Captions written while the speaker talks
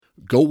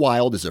Go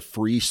Wild is a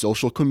free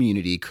social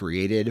community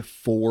created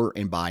for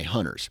and by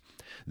hunters.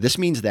 This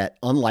means that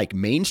unlike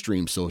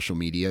mainstream social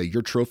media,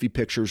 your trophy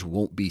pictures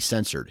won't be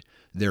censored.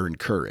 They're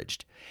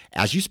encouraged.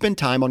 As you spend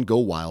time on Go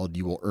Wild,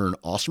 you will earn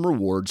awesome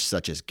rewards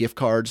such as gift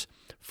cards,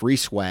 free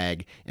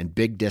swag, and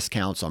big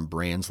discounts on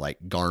brands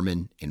like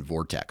Garmin and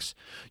Vortex.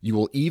 You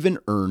will even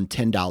earn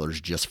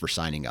 $10 just for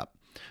signing up.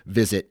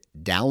 Visit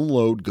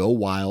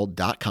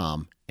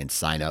downloadgowild.com and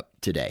sign up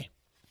today.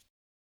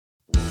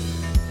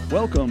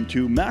 Welcome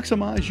to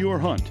Maximize Your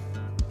Hunt,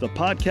 the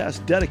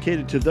podcast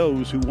dedicated to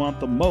those who want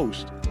the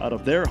most out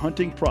of their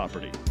hunting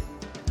property.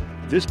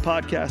 This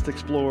podcast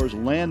explores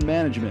land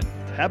management,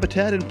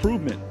 habitat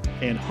improvement,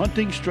 and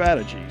hunting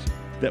strategies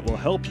that will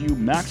help you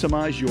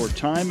maximize your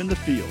time in the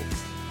field.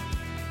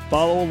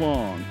 Follow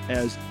along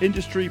as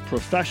industry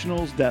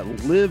professionals that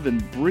live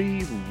and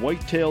breathe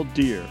white-tailed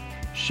deer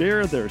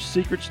share their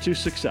secrets to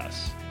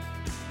success.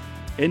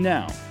 And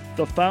now,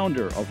 the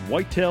founder of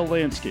Whitetail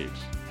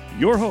Landscapes,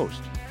 your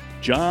host,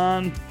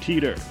 John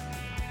Teeter.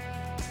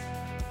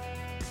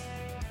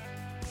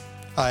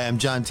 Hi, I'm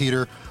John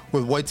Teeter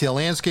with Whitetail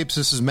Landscapes.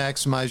 This is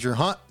Maximize Your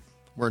Hunt.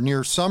 We're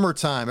near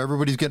summertime.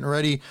 Everybody's getting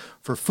ready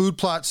for food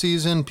plot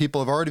season. People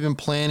have already been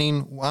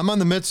planning. I'm on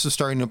the midst of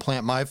starting to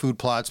plant my food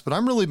plots, but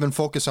I'm really been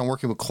focused on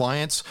working with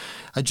clients.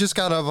 I just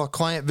got a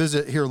client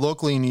visit here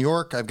locally in New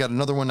York. I've got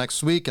another one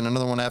next week and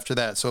another one after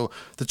that. So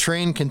the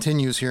train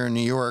continues here in New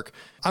York.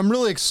 I'm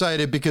really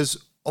excited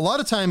because a lot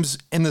of times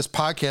in this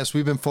podcast,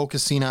 we've been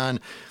focusing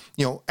on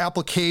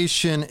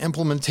application,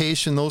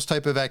 implementation, those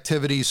type of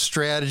activities,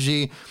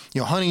 strategy,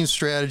 hunting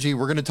strategy.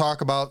 We're going to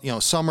talk about,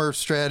 summer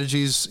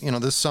strategies,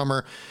 this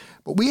summer,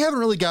 but we haven't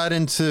really got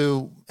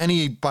into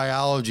any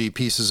biology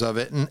pieces of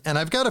it. And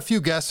I've got a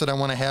few guests that I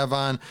want to have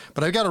on,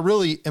 but I've got a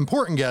really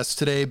important guest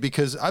today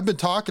because I've been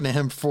talking to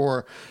him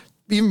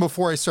even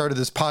before I started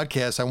this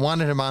podcast. I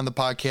wanted him on the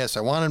podcast.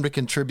 I wanted him to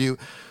contribute.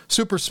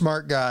 Super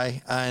smart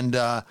guy. And,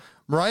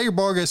 Mariah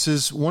Bogus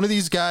is one of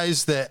these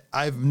guys that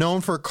I've known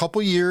for a couple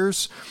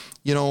years.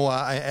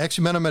 I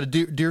actually met him at a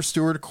deer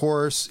steward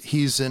course.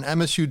 He's an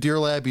MSU Deer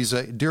Lab. He's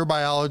a deer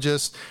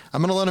biologist.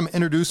 I'm going to let him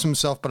introduce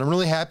himself, but I'm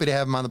really happy to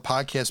have him on the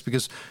podcast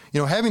because,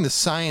 having the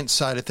science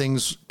side of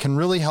things can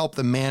really help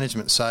the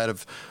management side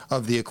of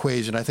the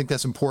equation. I think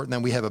that's important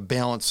that we have a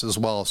balance as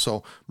well.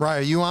 So,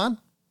 Mariah, are you on?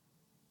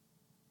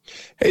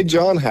 Hey,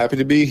 John, happy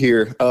to be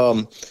here.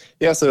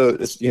 So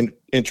it's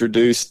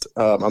introduced.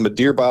 I'm a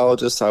deer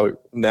biologist. I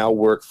now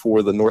work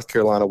for the North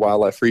Carolina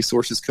Wildlife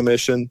Resources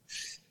Commission.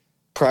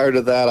 Prior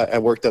to that, I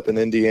worked up in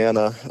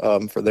Indiana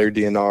for their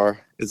DNR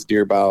as a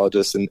deer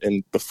biologist.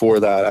 And before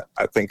that,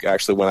 I think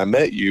actually when I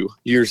met you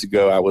years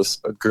ago, I was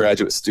a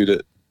graduate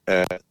student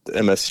at the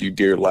MSU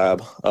Deer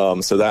Lab.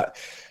 So that,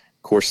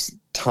 of course,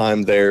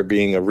 time there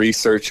being a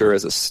researcher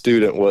as a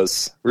student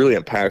was really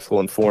impactful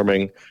in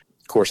forming,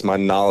 of course, my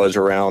knowledge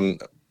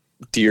around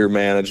deer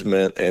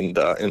management and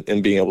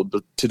being able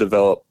to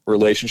develop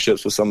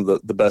relationships with some of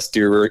the best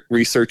deer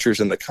researchers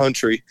in the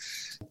country.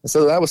 And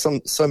so that was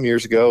some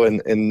years ago,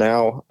 and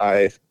now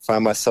I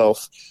find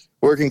myself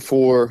working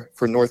for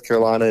North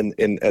Carolina,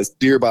 and as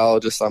deer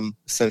biologist, I'm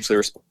essentially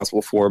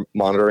responsible for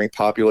monitoring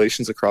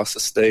populations across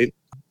the state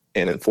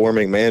and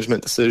informing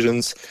management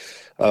decisions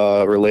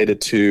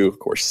related to, of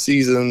course,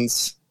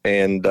 seasons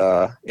and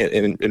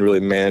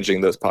really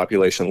managing those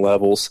population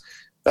levels.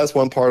 That's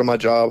one part of my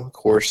job. Of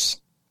course,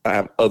 I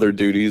have other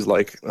duties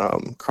like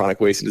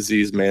chronic wasting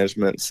disease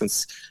management,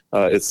 since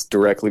it's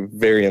directly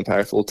very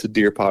impactful to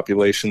deer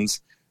populations,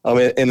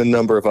 and a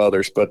number of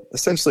others. But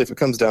essentially, if it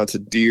comes down to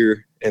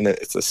deer and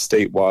it's a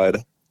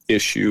statewide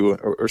issue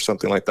or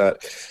something like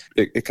that,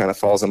 it kind of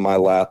falls in my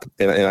lap,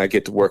 and I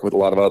get to work with a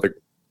lot of other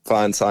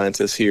fine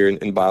scientists here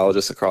and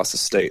biologists across the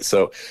state.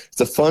 So it's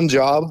a fun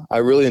job. I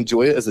really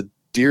enjoy it as a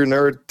deer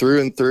nerd through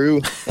and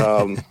through.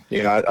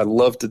 I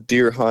love to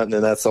deer hunt,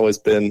 and that's always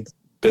been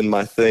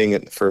my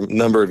thing for a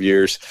number of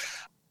years.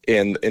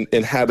 And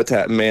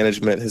habitat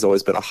management has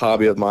always been a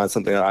hobby of mine,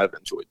 something that I've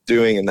enjoyed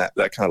doing, and that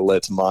kind of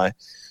led to my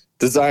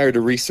desire to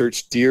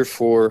research deer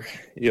for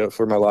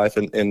my life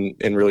and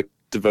really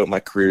devote my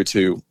career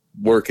to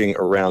working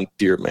around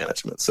deer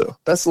management. So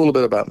that's a little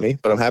bit about me,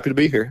 but I'm happy to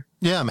be here.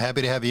 Yeah, I'm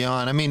happy to have you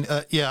on. I mean,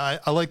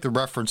 I like the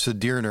reference to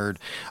deer nerd.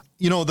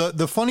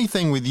 The funny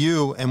thing with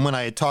you, and when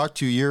I had talked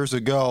to you years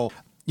ago,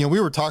 we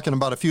were talking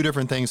about a few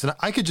different things, and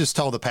I could just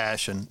tell the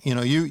passion.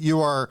 You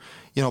are,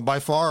 by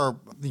far,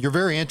 you're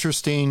very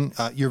interesting.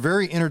 You're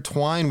very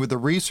intertwined with the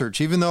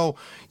research, even though,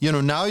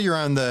 now you're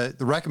on the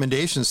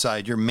recommendation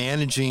side. You're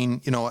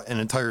managing, an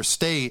entire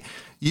state.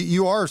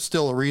 You are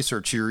still a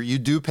researcher. You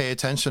do pay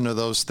attention to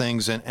those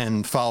things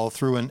and follow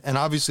through, and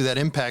obviously that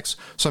impacts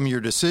some of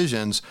your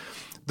decisions.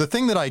 The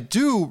thing that I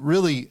do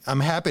really, I'm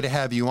happy to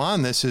have you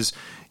on this is,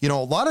 a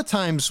lot of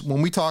times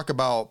when we talk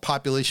about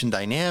population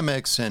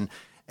dynamics and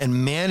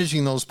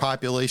managing those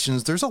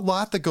populations, there's a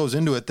lot that goes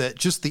into it that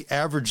just the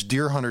average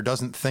deer hunter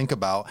doesn't think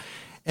about.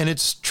 And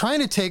it's trying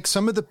to take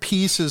some of the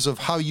pieces of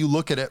how you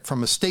look at it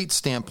from a state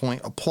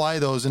standpoint, apply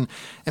those, and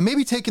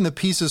maybe taking the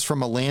pieces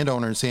from a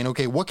landowner and saying,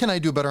 okay, what can I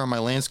do better on my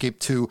landscape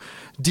to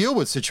deal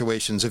with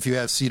situations if you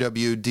have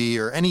CWD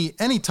or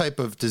any type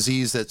of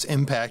disease that's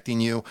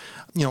impacting you?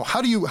 You know,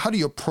 how do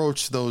you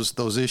approach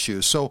those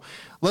issues? So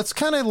let's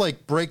kind of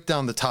like break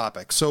down the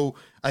topic. So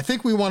I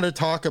think we want to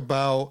talk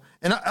about,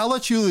 and I'll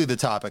let you lead the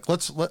topic.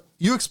 Let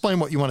you explain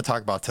what you want to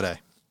talk about today.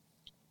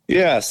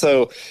 Yeah,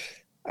 so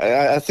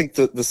I think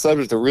the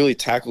subject to really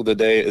tackle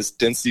today is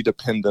density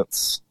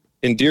dependence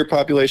in deer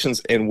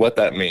populations and what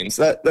that means.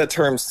 That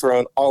term's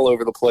thrown all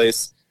over the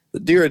place. The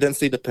deer are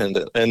density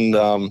dependent, and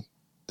of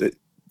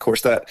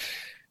course that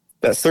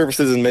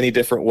surfaces in many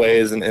different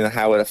ways and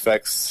how it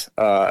affects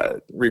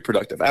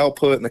reproductive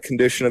output and the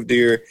condition of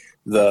deer,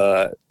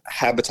 the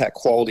habitat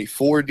quality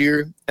for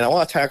deer, and I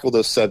want to tackle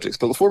those subjects.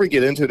 But before we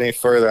get into it any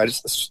further, I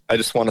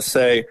just want to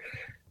say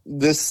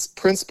this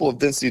principle of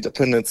density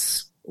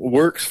dependence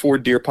works for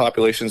deer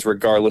populations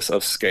regardless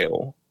of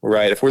scale,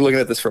 right? If we're looking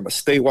at this from a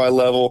statewide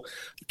level,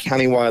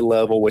 countywide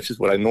level, which is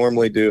what I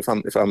normally do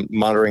if I'm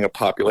monitoring a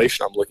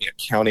population, I'm looking at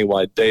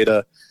countywide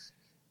data,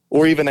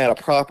 or even at a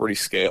property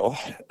scale.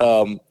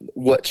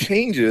 What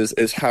changes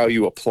is how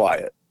you apply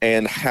it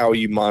and how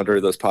you monitor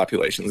those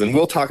populations. And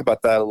we'll talk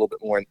about that a little bit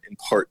more in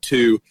part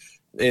two,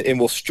 and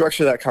we'll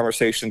structure that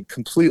conversation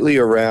completely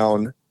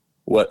around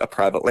what a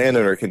private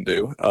landowner can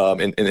do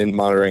in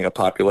monitoring a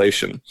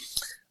population.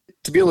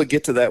 To be able to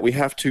get to that, we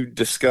have to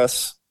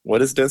discuss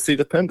what is density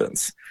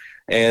dependence.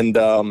 And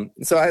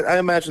so I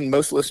imagine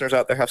most listeners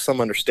out there have some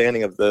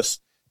understanding of this,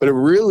 but it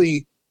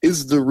really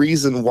is the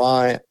reason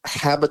why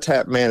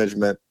habitat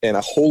management and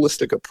a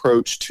holistic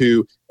approach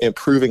to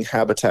improving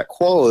habitat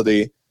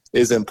quality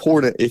is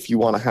important if you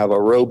want to have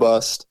a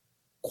robust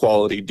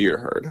quality deer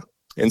herd.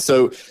 And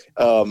so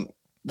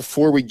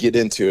before we get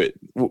into it,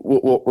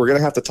 what we're going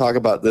to have to talk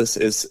about this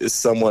is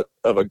somewhat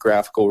of a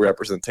graphical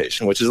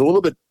representation, which is a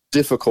little bit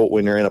difficult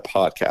when you're in a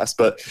podcast.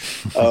 But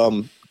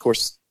of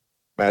course,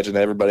 imagine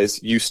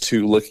everybody's used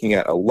to looking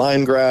at a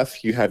line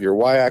graph. You have your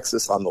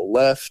y-axis on the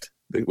left,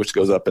 which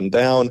goes up and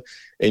down,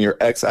 and your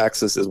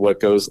x-axis is what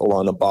goes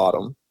along the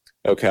bottom.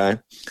 Okay.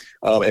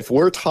 If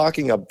we're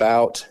talking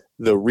about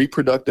the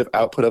reproductive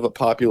output of a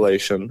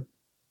population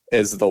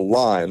as the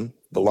line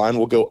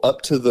will go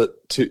up to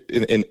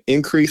an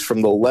increase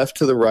from the left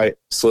to the right,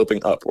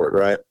 sloping upward,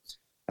 right?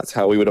 That's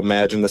how we would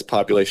imagine this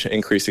population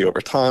increasing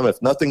over time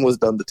if nothing was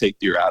done to take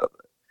deer out of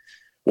it.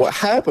 What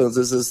happens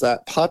is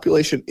that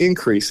population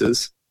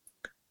increases,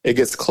 it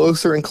gets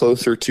closer and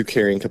closer to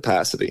carrying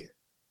capacity.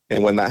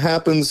 And when that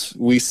happens,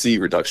 we see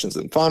reductions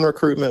in fawn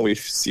recruitment, we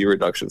see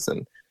reductions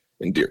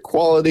in deer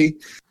quality.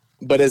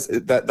 But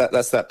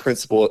that's that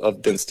principle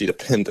of density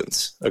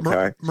dependence.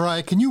 Okay,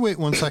 Mariah, can you wait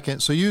 1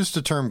 second? So you used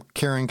the term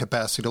carrying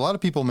capacity. A lot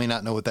of people may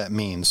not know what that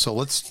means. So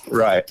let's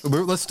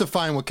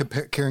define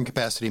what carrying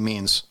capacity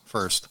means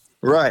first.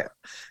 Right.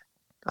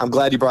 I'm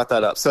glad you brought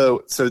that up.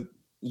 So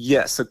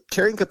yes, so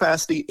carrying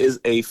capacity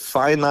is a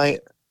finite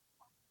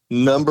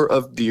number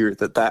of deer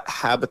that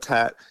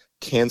habitat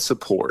can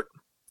support.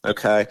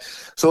 Okay,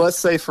 so let's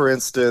say, for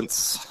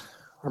instance,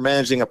 we're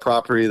managing a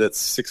property that's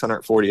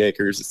 640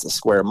 acres. It's a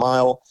square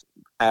mile.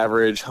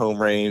 Average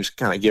home range,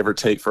 kind of give or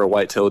take for a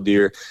white-tailed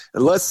deer.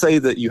 And let's say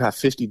that you have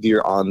 50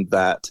 deer on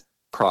that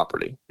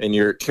property and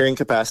your carrying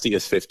capacity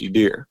is 50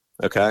 deer,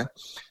 okay?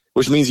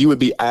 Which means you would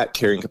be at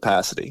carrying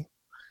capacity.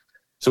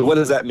 So what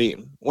does that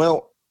mean?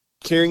 Well,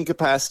 carrying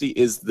capacity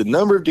is the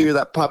number of deer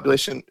that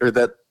population or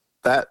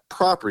that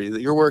property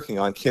that you're working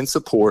on can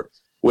support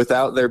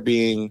without there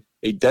being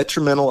a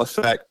detrimental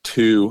effect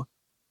to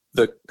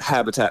the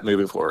habitat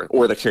moving forward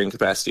or the carrying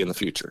capacity in the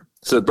future.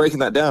 So breaking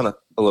that down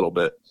a little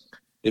bit,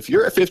 if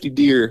you're at 50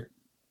 deer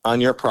on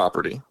your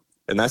property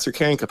and that's your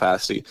carrying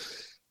capacity,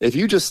 if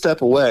you just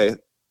step away,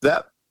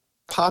 that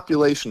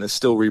population is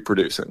still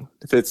reproducing.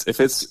 If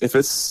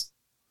it's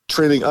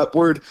trending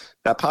upward,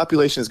 that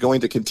population is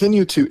going to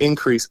continue to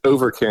increase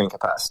over carrying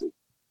capacity.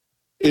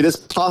 It is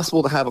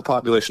possible to have a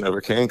population over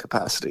carrying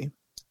capacity.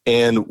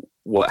 And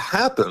what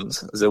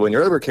happens is that when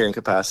you're over carrying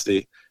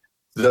capacity,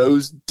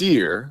 those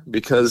deer,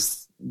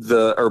 because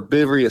the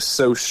herbivory is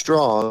so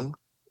strong,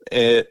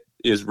 it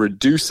is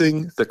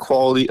reducing the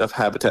quality of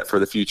habitat for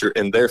the future,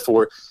 and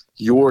therefore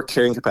your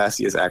carrying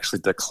capacity is actually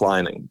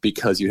declining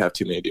because you have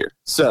too many deer.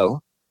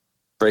 So,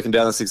 breaking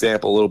down this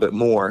example a little bit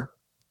more,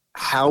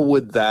 how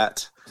would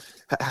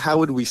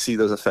we see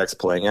those effects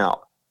playing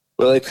out?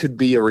 Well, it could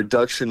be a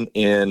reduction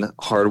in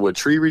hardwood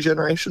tree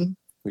regeneration.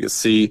 We could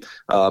see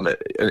an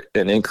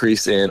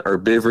increase in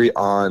herbivory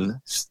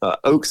on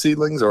oak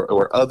seedlings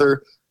or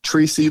other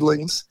tree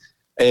seedlings,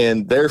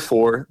 and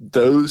therefore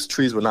those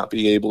trees would not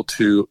be able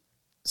to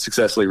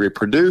successfully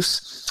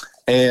reproduce,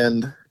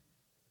 and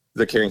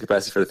the carrying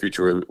capacity for the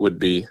future would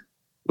be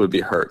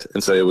hurt,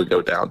 and so it would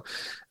go down.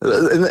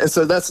 And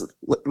so that's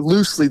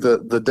loosely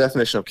the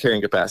definition of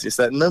carrying capacity. It's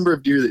that number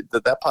of deer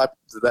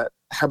that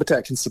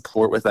habitat can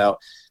support without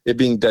it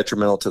being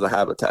detrimental to the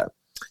habitat.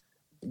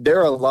 There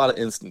are a lot of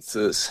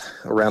instances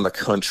around the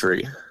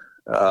country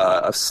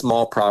of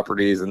small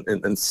properties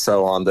and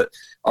so on that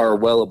are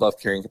well above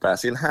carrying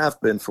capacity and have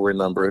been for a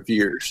number of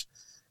years.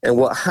 And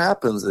what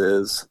happens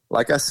is,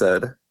 like I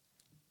said,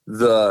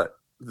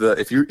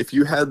 if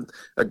you had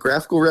a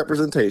graphical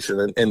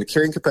representation and the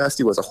carrying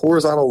capacity was a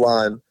horizontal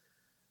line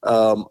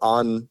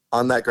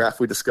on that graph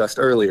we discussed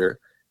earlier,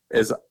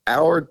 as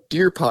our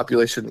deer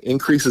population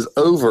increases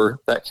over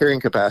that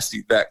carrying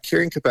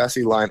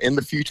capacity line in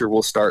the future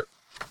will start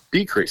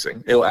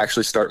decreasing. It will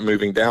actually start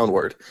moving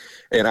downward,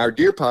 and our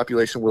deer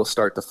population will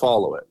start to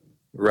follow it,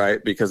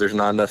 right? Because there's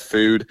not enough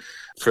food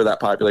for that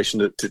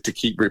population to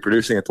keep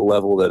reproducing at the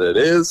level that it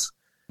is.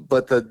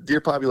 But the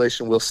deer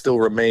population will still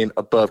remain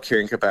above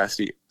carrying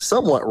capacity,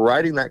 somewhat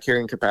riding that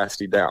carrying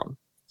capacity down.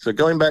 So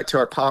going back to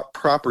our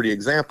property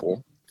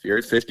example, if you're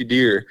at 50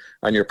 deer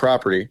on your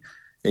property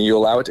and you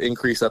allow it to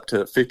increase up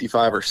to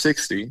 55 or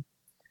 60,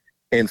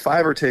 in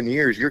 5 or 10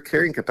 years, your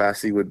carrying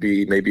capacity would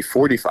be maybe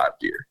 45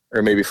 deer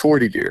or maybe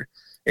 40 deer,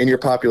 and your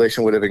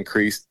population would have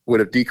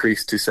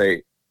decreased to,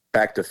 say,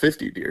 back to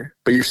 50 deer,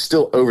 but you're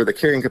still over the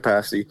carrying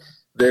capacity,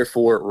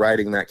 therefore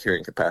riding that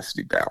carrying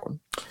capacity down.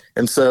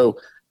 And so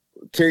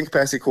carrying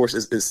capacity, of course,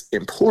 is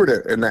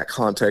important in that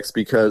context,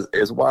 because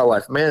as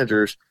wildlife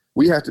managers,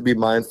 we have to be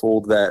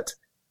mindful that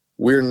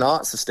we're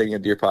not sustaining a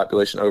deer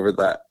population over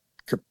that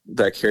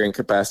carrying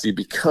capacity,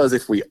 because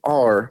if we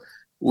are,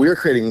 we're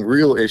creating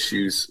real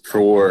issues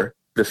for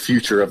the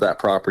future of that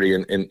property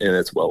and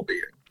its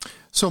well-being.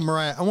 So,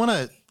 Mariah, I want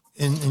to,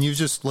 and you've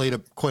just laid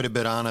up quite a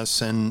bit on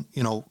us, and,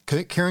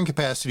 carrying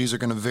capacities are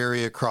going to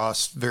vary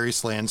across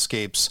various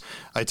landscapes.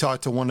 I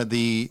talked to one of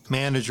the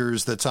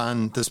managers that's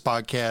on this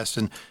podcast,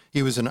 and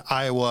he was in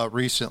Iowa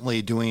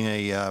recently doing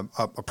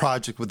a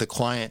project with the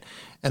client.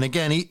 And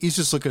again, he's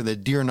just looking at the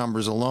deer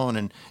numbers alone,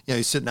 and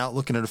he's sitting out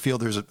looking at a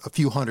field. There's a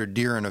few hundred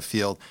deer in a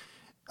field.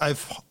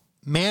 I've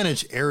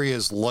managed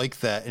areas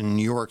like that in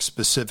New York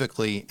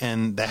specifically,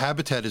 and the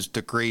habitat is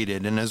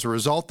degraded. And as a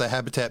result, the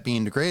habitat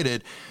being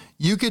degraded,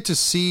 you get to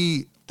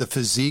see the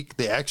physique,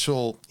 the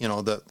actual,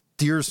 the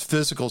deer's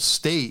physical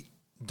state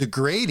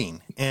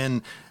degrading.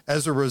 And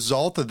as a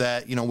result of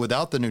that,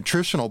 without the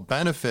nutritional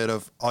benefit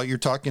of all you're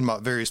talking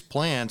about various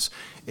plants,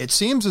 it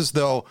seems as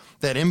though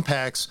that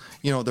impacts,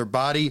 their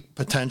body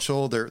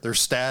potential, their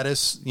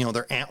status,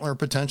 their antler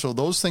potential.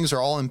 Those things are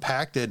all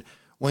impacted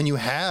when you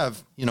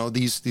have,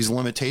 these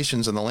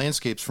limitations in the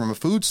landscapes from a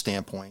food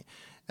standpoint.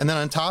 And then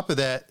on top of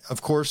that,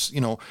 of course,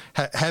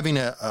 having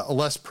a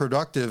less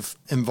productive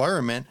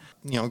environment,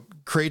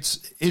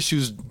 creates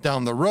issues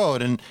down the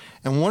road. And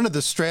one of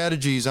the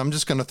strategies, I'm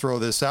just going to throw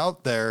this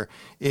out there,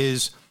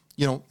 is,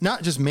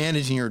 not just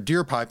managing your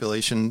deer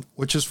population,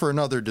 which is for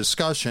another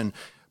discussion,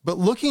 but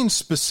looking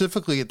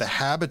specifically at the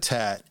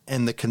habitat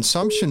and the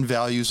consumption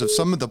values of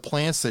some of the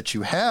plants that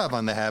you have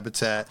on the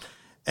habitat,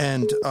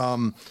 and,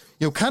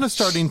 kind of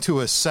starting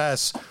to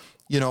assess,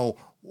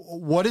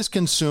 what is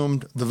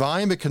consumed, the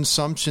volume of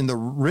consumption, the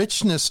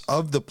richness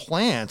of the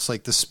plants,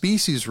 like the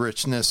species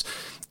richness,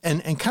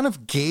 and kind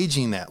of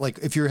gauging that. Like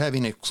if you're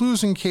having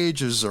exclusion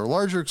cages or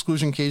larger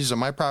exclusion cages, on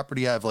my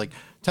property, I have like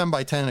 10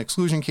 by 10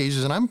 exclusion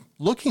cages, and I'm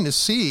looking to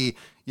see,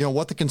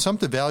 what the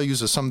consumptive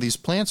values of some of these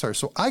plants are.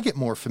 So I get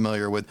more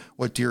familiar with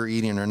what deer are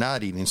eating or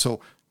not eating.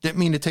 So didn't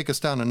mean to take us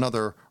down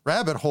another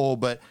rabbit hole,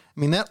 but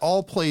that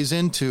all plays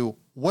into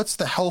what's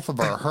the health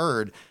of our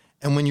herd.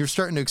 And when you're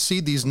starting to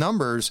exceed these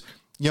numbers,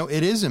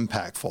 it is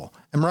impactful.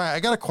 And Mariah, I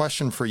got a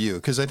question for you,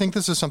 because I think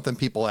this is something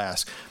people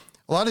ask.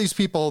 A lot of these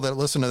people that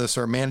listen to this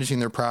are managing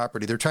their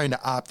property. They're trying to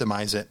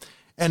optimize it.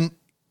 And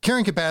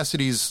carrying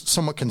capacity is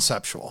somewhat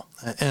conceptual.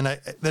 And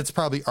that's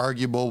probably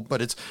arguable,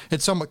 but it's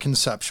somewhat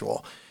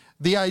conceptual.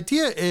 The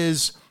idea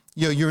is,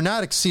 you're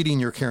not exceeding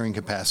your carrying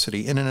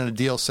capacity in an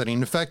ideal setting.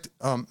 In fact,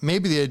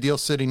 maybe the ideal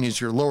setting is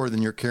you're lower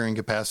than your carrying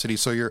capacity.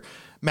 So you're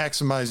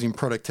maximizing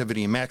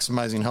productivity and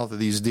maximizing health of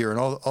these deer and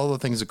all the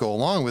things that go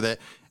along with it.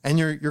 And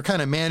you're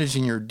kind of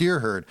managing your deer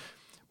herd.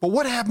 But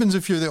what happens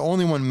if you're the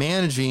only one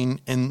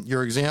managing, in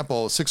your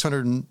example,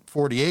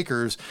 640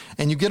 acres,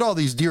 and you get all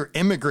these deer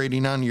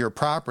immigrating onto your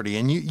property,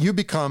 and you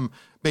become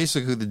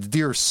basically the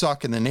deer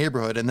suck in the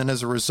neighborhood. And then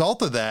as a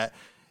result of that,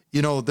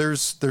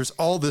 there's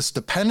all this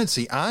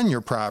dependency on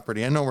your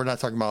property. I know we're not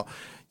talking about,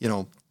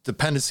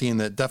 dependency in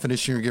the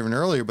definition you're given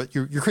earlier, but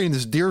you're creating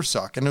this deer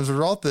suck. And as a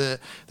result, the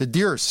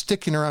deer are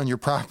sticking around your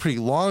property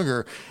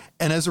longer.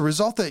 And as a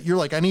result that you're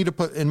like, I need to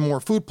put in more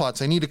food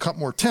plots, I need to cut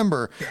more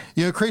timber,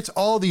 it creates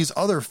all these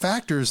other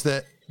factors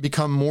that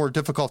become more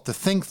difficult to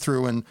think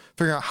through and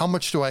figure out, how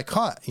much do I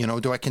cut?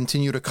 Do I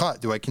continue to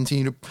cut? Do I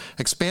continue to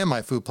expand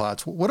my food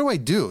plots? What do I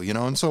do?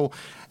 And so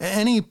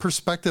any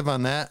perspective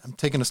on that, I'm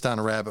taking us down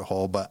a rabbit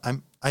hole, but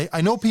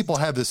I know people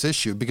have this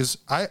issue because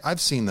I've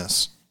seen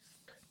this.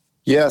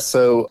 Yeah.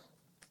 So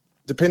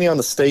depending on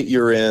the state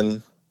you're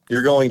in,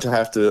 you're going to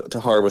have to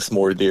harvest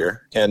more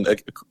deer. And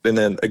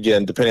then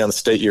again, depending on the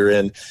state you're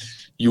in,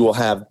 you will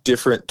have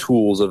different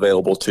tools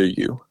available to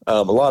you.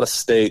 A lot of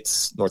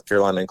states, North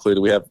Carolina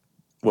included, we have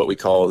what we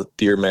call the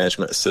Deer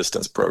Management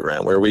Assistance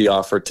Program, where we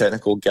offer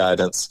technical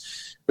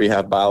guidance. We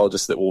have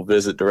biologists that will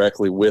visit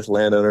directly with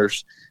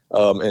landowners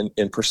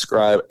and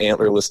prescribe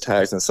antlerless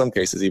tags, in some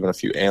cases even a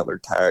few antler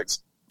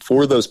tags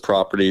for those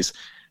properties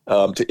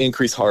to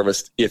increase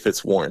harvest if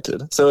it's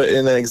warranted. So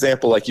in an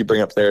example like you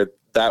bring up there,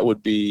 that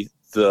would be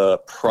the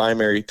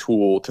primary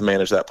tool to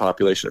manage that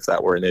population if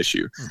that were an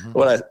issue.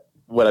 Mm-hmm.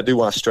 What I do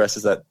want to stress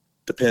is that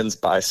depends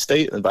by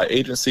state and by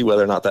agency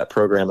whether or not that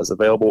program is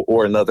available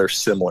or another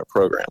similar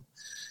program.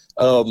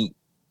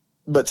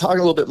 But talking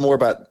a little bit more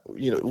about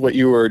what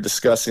you were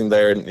discussing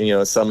there, and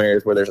in some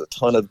areas where there's a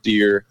ton of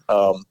deer,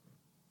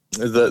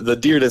 the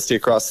deer density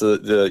across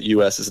the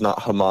U.S. is not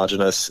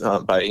homogeneous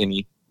by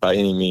any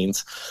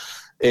means,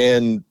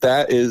 and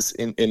that is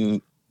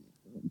in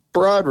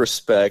broad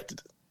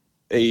respect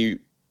a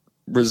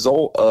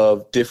result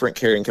of different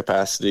carrying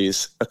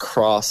capacities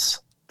across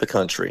the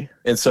country.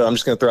 And so I'm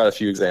just going to throw out a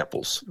few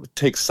examples.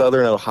 Take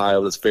southern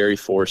Ohio, that's very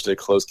forested,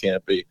 closed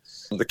canopy.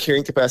 The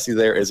carrying capacity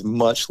there is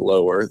much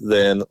lower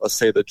than, let's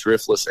say, the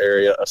driftless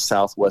area of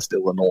southwest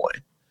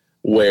Illinois,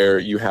 where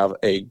you have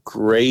a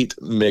great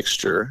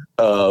mixture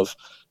of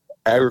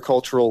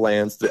agricultural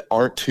lands that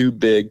aren't too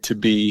big to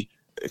be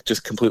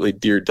just completely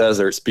deer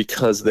deserts,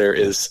 because there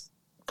is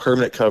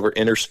permanent cover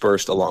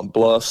interspersed along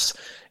bluffs.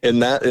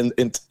 And that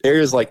in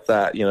areas like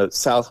that,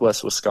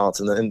 southwest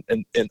Wisconsin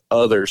and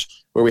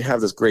others, where we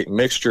have this great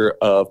mixture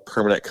of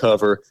permanent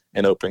cover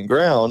and open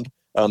ground,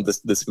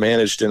 this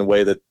managed in a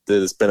way that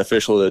is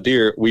beneficial to the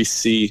deer, we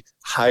see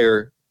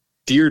higher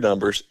deer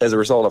numbers as a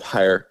result of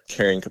higher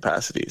carrying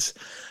capacities.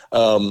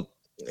 And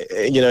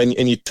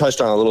you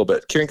touched on it a little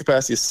bit. Carrying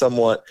capacity is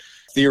somewhat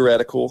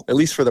theoretical, at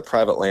least for the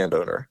private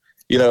landowner.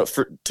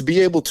 To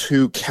be able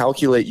to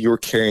calculate your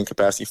carrying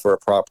capacity for a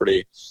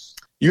property,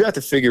 you have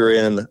to figure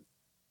in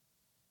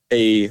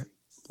a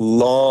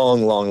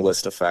long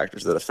list of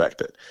factors that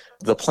affect it.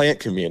 The plant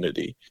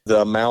community,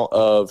 the amount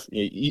of,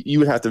 you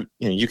would have to,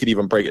 you could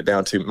even break it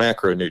down to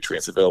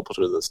macronutrients available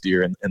to those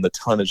deer and the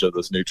tonnage of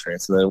those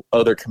nutrients, and then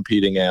other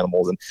competing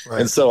animals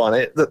and so on.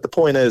 The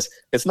point is,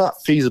 it's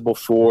not feasible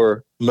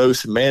for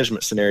most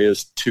management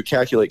scenarios to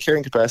calculate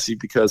carrying capacity,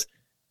 because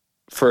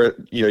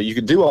you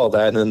can do all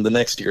that, and then the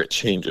next year it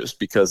changes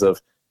because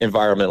of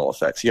environmental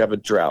effects. You have a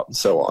drought and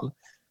so on.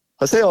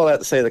 I say all that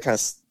to say that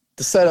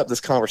to set up this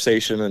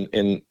conversation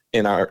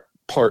in our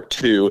part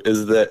 2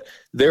 is that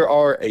there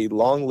are a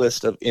long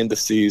list of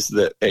indices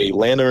that a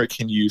landowner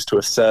can use to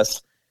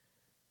assess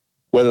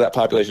whether that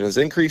population is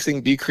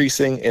increasing,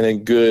 decreasing, and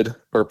in good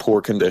or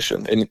poor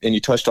condition. And you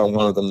touched on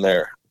one of them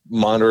there.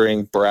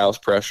 Monitoring browse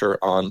pressure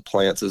on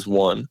plants is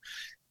one.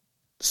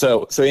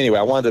 So anyway,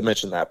 I wanted to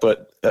mention that.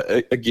 But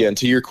again,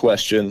 to your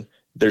question,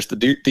 there's the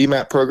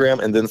DMAP program,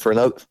 and then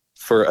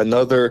for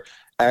another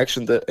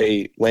action that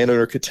a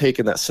landowner could take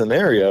in that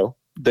scenario,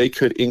 they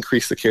could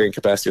increase the carrying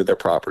capacity of their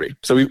property.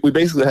 So we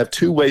basically have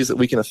two ways that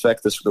we can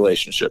affect this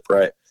relationship,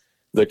 right?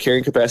 The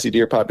carrying capacity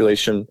deer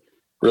population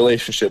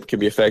relationship can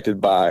be affected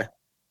by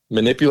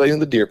manipulating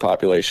the deer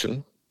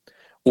population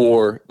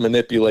or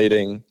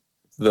manipulating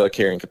the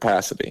carrying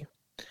capacity.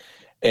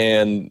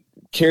 And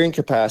carrying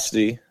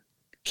capacity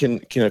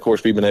can of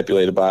course be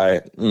manipulated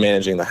by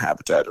managing the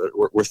habitat.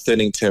 We're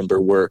thinning timber.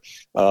 We're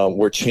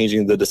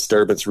changing the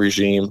disturbance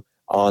regime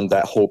on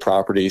that whole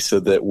property so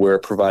that we're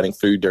providing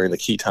food during the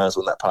key times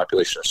when that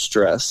population is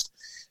stressed,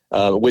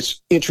 which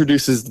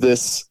introduces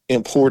this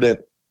important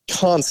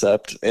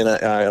concept. And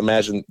I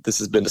imagine this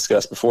has been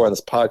discussed before on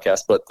this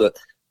podcast, but the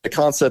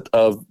concept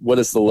of what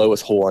is the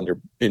lowest hole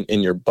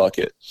in your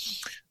bucket.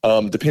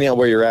 Depending on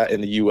where you're at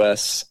in the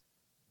U.S.,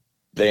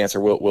 the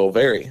answer will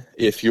vary.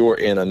 If you're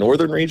in a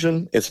northern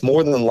region, it's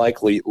more than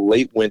likely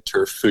late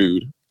winter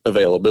food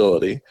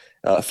availability,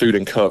 food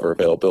and cover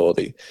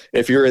availability.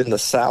 If you're in the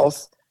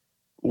South,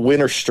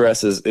 winter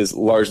stress is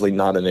largely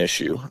not an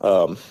issue,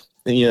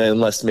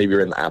 unless maybe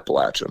you're in the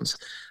Appalachians.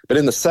 But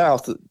in the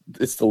South,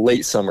 it's the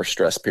late summer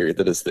stress period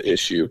that is the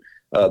issue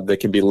that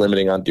can be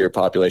limiting on deer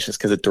populations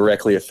because it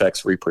directly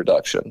affects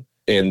reproduction.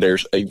 And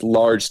there's a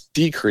large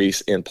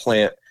decrease in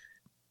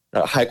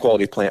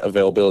high-quality plant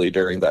availability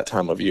during that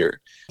time of year.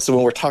 So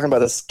when we're talking about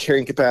this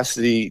carrying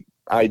capacity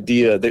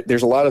idea,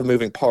 there's a lot of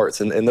moving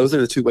parts, and those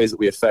are the two ways that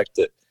we affect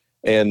it.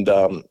 And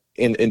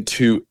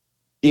to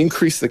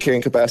increase the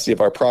carrying capacity of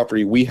our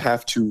property, we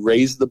have to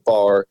raise the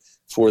bar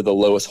for the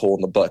lowest hole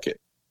in the bucket.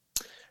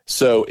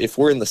 So if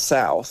we're in the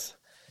South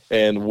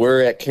and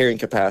we're at carrying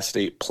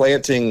capacity,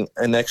 planting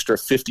an extra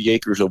 50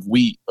 acres of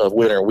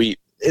winter wheat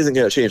isn't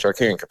going to change our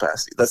carrying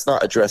capacity. That's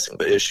not addressing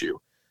the issue.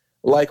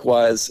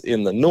 Likewise,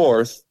 in the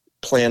North,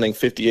 planting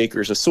 50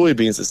 acres of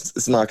soybeans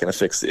is not going to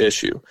fix the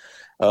issue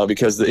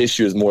because the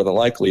issue is more than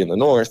likely in the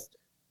North,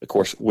 of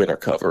course, winter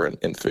cover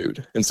and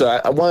food. And so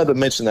I wanted to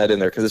mention that in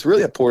there because it's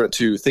really important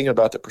to think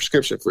about the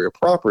prescription for your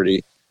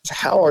property.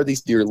 How are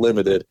these deer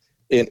limited,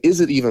 and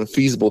is it even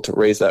feasible to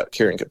raise that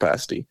carrying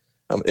capacity?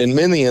 In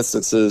many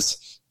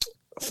instances,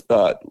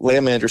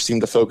 land managers seem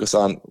to focus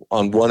on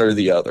one or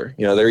the other.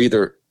 They're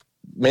either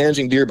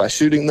managing deer by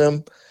shooting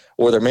them,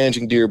 or they're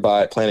managing deer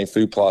by planting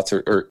food plots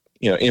or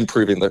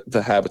improving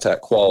the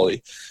habitat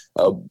quality.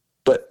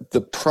 But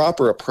the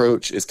proper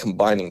approach is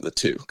combining the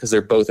two because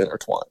they're both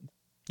intertwined.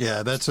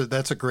 Yeah,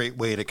 that's a great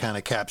way to kind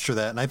of capture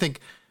that. And I think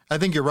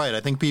you're right. I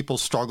think people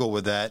struggle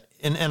with that.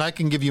 And I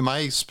can give you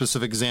my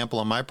specific example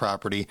on my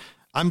property.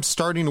 I'm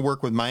starting to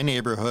work with my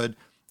neighborhood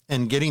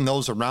and getting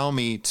those around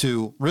me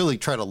to really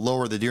try to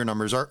lower the deer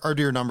numbers. Our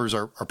deer numbers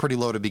are pretty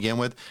low to begin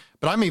with,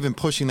 but I'm even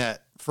pushing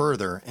that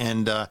further.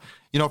 And,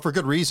 for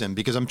good reason,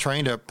 because I'm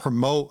trying to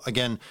promote,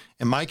 again,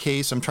 in my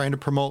case, I'm trying to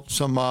promote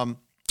some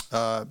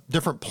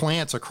different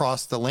plants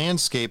across the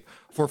landscape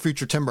for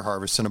future timber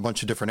harvests in a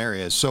bunch of different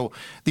areas. So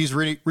these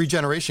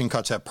regeneration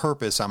cuts have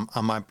purpose on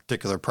my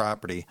particular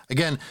property.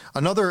 Again,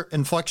 another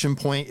inflection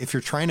point, if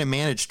you're trying to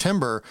manage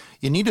timber,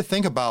 you need to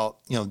think about,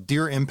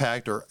 deer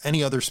impact or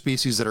any other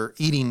species that are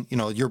eating,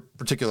 your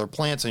particular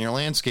plants in your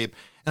landscape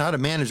and how to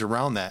manage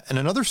around that. And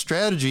another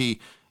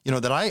strategy,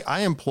 that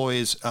I employ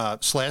is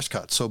slash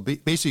cuts. So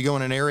basically you go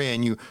in an area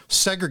and you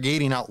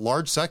segregating out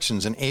large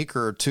sections, an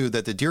acre or two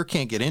that the deer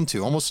can't get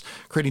into, almost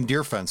creating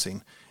deer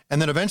fencing.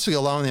 And then eventually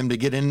allowing them to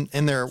get in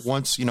there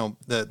once,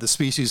 the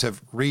species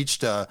have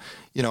reached, a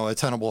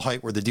tenable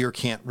height where the deer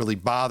can't really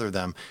bother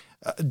them.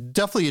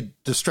 Definitely a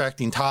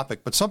distracting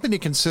topic, but something to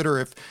consider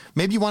if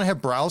maybe you want to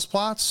have browse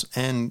plots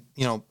and,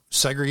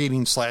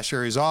 segregating slash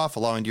areas off,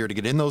 allowing deer to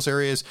get in those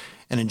areas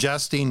and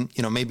ingesting,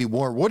 maybe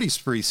more woody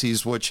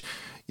species, which,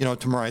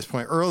 to Mariah's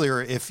point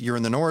earlier, if you're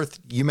in the north,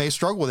 you may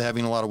struggle with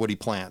having a lot of woody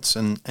plants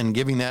and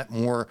giving that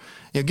more,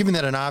 giving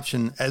that an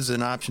option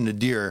to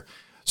deer.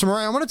 So,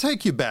 Mariah, I want to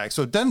take you back.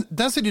 So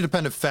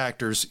density-dependent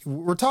factors,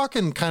 we're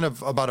talking kind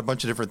of about a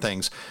bunch of different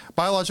things.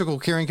 Biological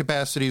carrying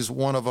capacity is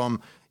one of them.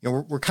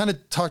 We're kind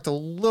of talked a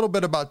little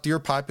bit about deer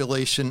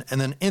population, and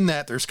then in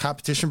that, there's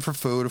competition for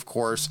food, of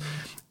course.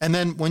 And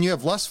then when you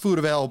have less food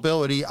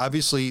availability,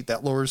 obviously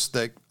that lowers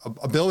the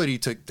ability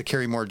to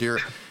carry more deer.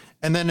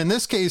 And then in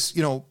this case,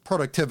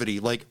 productivity,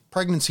 like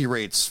pregnancy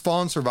rates,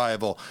 fawn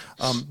survival,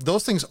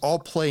 those things all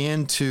play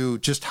into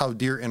just how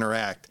deer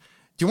interact.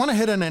 Do you want to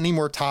hit on any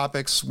more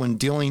topics when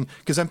dealing,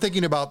 because I'm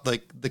thinking about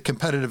like the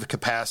competitive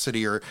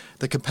capacity or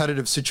the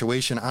competitive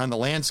situation on the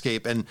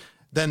landscape, and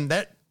then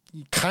that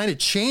kind of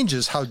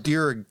changes how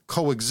deer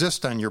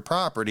coexist on your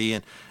property.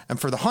 And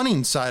for the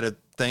hunting side of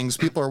things,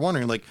 people are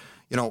wondering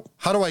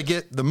how do I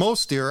get the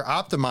most deer,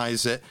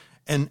 optimize it,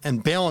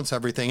 and balance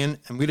everything?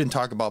 And we didn't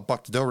talk about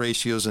buck to doe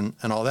ratios and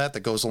all that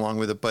goes along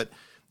with it, but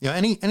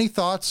any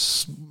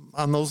thoughts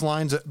on those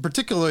lines,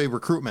 particularly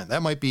recruitment?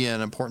 That might be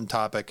an important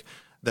topic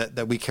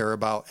that we care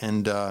about,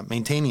 and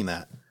maintaining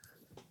that.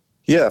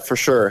 Yeah, for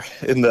sure.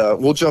 And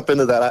we'll jump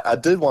into that. I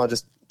did want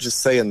to just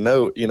say a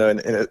note,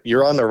 and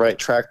you're on the right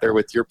track there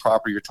with your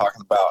property. You're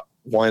talking about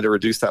wanting to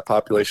reduce that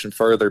population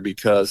further,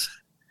 because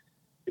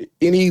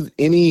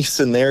any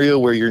scenario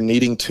where you're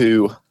needing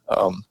to,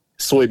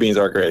 soybeans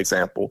are a great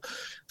example.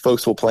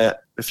 Folks will plant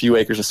a few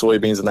acres of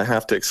soybeans and they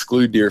have to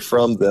exclude deer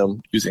from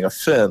them using a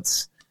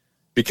fence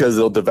because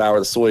they'll devour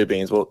the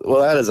soybeans.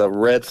 Well, that is a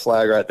red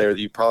flag right there that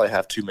you probably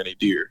have too many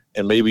deer.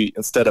 And maybe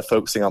instead of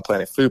focusing on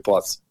planting food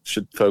plots,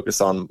 should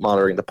focus on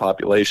monitoring the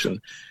population.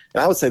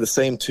 And I would say the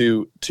same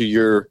to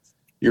your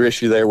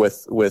issue there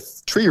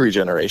with tree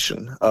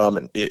regeneration.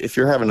 And if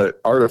you're having to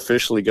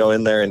artificially go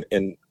in there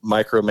and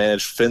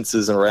micromanage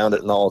fences and around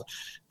it and all,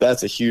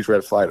 that's a huge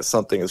red flag that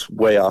something is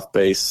way off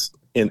base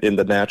in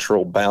the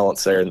natural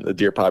balance there, and the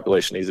deer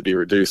population needs to be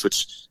reduced,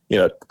 which,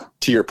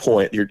 to your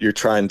point, you're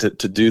trying to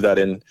do that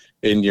in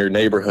your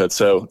neighborhood.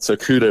 So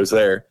kudos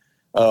there.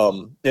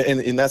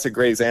 And that's a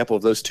great example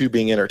of those two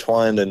being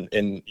intertwined.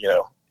 And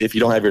if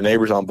you don't have your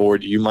neighbors on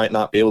board, you might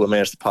not be able to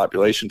manage the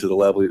population to the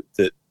level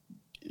that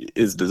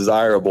is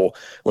desirable,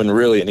 when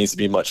really it needs to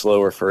be much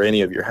lower for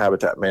any of your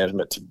habitat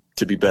management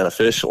to be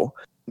beneficial.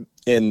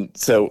 And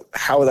so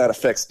how that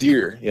affects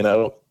deer,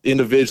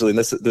 individually, and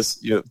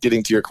this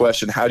getting to your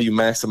question, how do you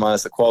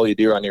maximize the quality of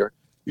deer on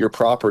your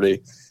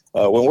property?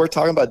 When we're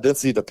talking about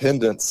density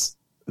dependence,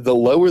 the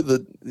lower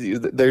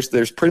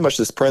there's pretty much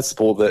this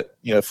principle that,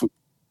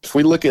 if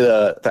we look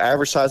at the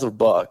average size of a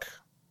buck,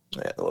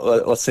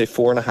 let's say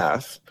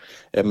 4.5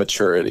 at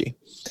maturity,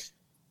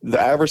 the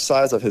average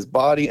size of his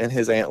body and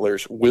his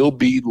antlers will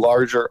be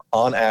larger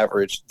on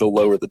average the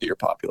lower the deer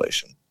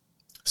population.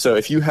 So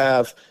if you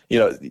have,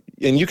 and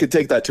you could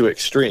take that to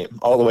extreme,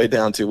 all the way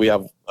down to we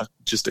have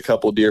just a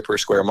couple of deer per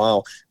square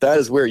mile, that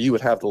is where you would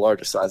have the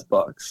largest size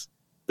bucks.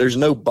 There's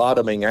no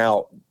bottoming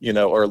out,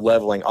 or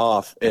leveling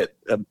off at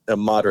a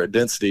moderate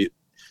density.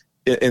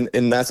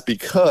 And that's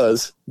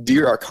because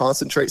deer are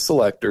concentrate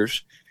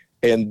selectors,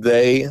 and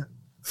they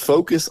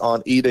focus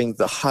on eating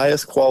the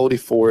highest quality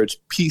forage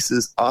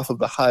pieces off of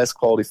the highest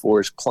quality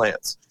forage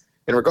plants.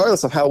 And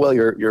regardless of how well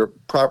your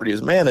property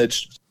is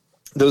managed,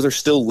 those are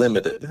still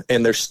limited,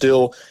 and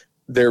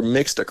they're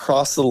mixed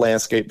across the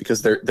landscape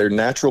because they're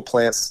natural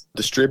plants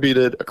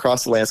distributed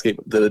across the landscape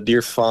that a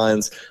deer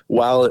finds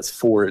while it's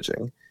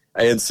foraging.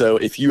 And so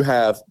if you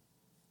have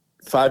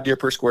 5 deer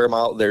per square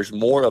mile, there's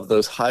more of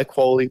those high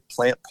quality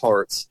plant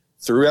parts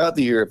throughout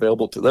the year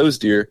available to those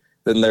deer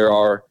than there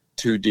are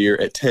to deer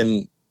at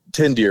 10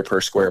 deer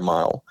per square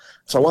mile.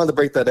 So I wanted to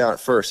break that down at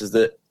first, is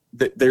that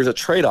there's a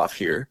trade-off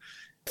here.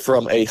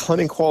 From a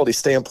hunting quality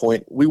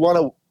standpoint, we want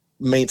to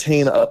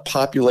maintain a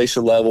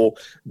population level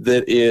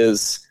that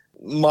is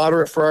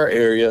moderate for our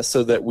area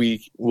so that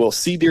we will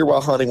see deer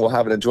while hunting, we'll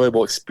have an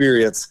enjoyable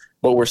experience,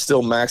 but we're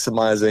still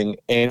maximizing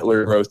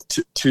antler growth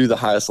to the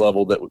highest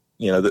level that,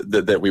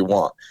 that we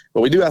want.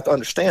 But we do have to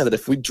understand that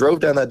if we drove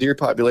down that deer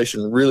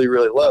population really,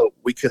 really low,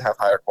 we could have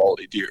higher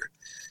quality deer.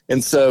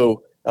 And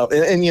so,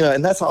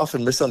 and that's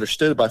often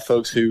misunderstood by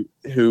folks who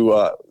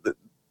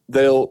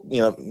they'll,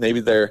 maybe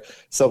they're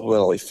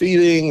supplementally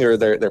feeding or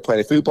they're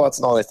planting food plots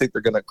and all. They think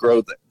they're going to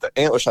grow the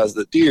antler size of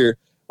the deer,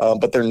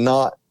 but they're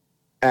not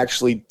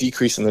actually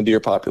decreasing the deer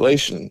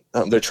population.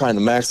 They're trying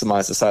to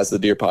maximize the size of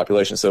the deer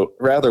population. So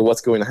rather, what's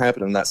going to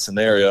happen in that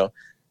scenario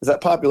is that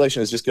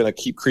population is just going to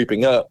keep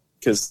creeping up,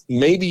 because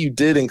maybe you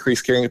did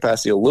increase carrying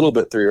capacity a little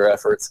bit through your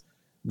efforts,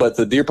 but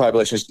the deer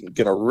population is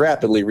going to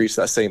rapidly reach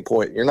that same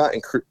point. You're not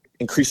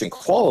increasing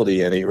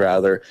quality any,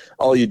 rather,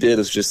 all you did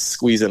is just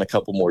squeeze in a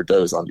couple more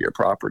does onto your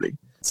property.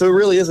 So it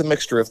really is a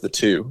mixture of the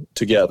two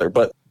together.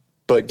 But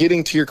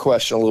getting to your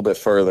question a little bit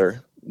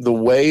further, the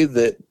way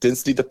that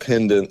density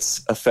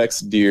dependence affects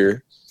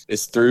deer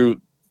is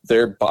through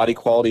their body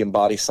quality and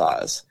body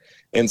size.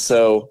 And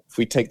so if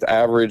we take the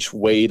average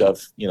weight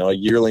of, a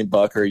yearling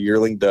buck or a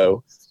yearling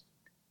doe,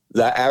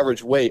 that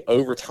average weight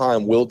over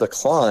time will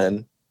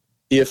decline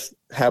if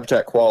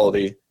habitat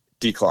quality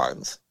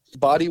declines.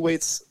 Body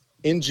weights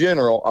in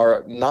general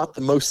are not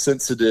the most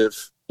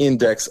sensitive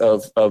index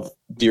of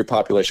deer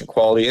population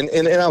quality.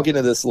 And I'll get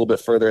into this a little bit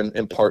further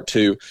in part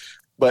two.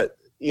 But,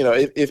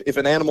 if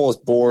an animal is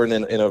born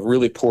in a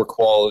really poor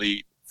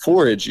quality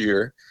forage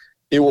year,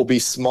 it will be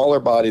smaller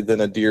bodied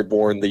than a deer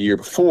born the year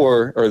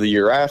before or the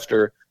year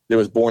after that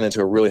was born into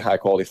a really high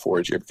quality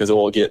forage year, because it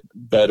will get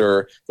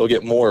better. It'll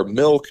get more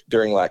milk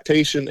during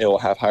lactation. It will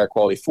have higher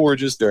quality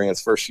forages during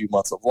its first few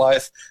months of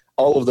life.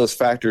 All of those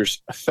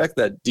factors affect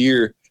that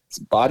deer's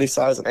body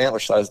size and antler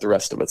size the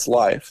rest of its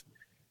life.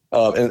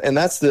 And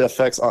that's the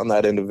effects on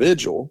that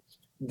individual.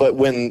 But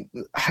when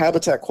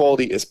habitat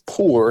quality is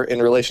poor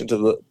in relation to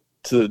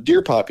the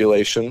deer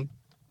population,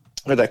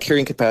 or that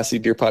carrying capacity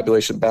deer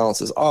population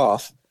balances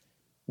off,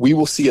 we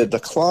will see a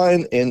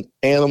decline in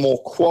animal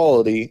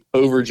quality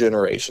over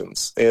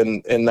generations.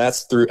 And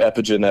that's through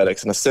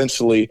epigenetics. And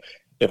essentially,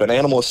 if an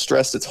animal is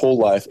stressed its whole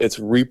life,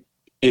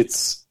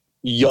 its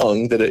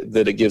young that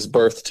it gives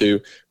birth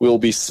to will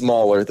be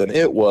smaller than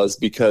it was,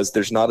 because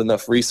there's not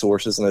enough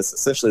resources. And it's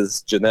essentially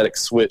this genetic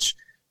switch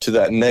to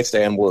that next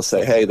animal to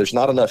say, hey, there's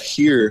not enough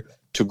here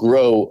to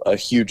grow a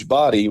huge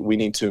body. We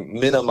need to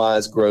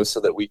minimize growth so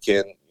that we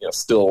can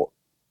still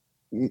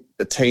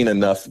attain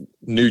enough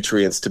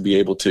nutrients to be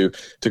able to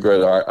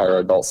grow our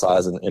adult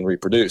size and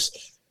reproduce.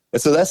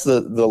 And so that's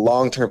the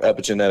long-term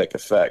epigenetic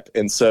effect.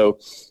 And so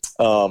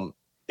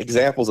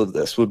examples of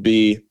this would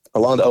be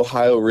along the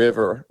Ohio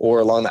River or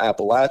along the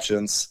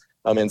Appalachians.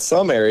 In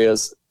some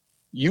areas,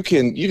 you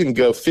can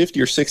go 50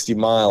 or 60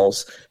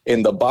 miles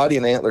and the body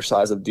and antler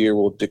size of deer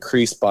will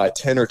decrease by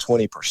 10 or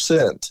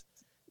 20%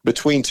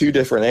 between two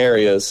different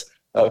areas,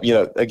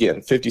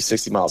 again, 50,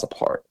 60 miles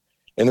apart.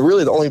 And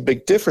really the only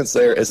big difference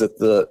there is that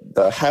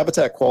the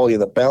habitat quality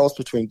and the balance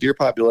between deer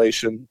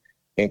population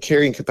and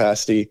carrying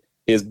capacity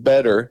is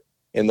better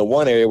in the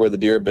one area where the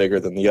deer are bigger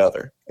than the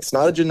other. It's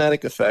not a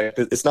genetic effect.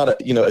 It's not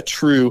a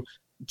true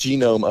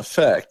genome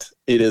effect.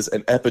 It is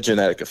an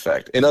epigenetic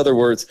effect. In other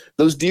words,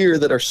 those deer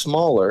that are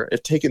smaller,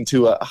 if taken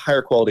to a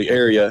higher quality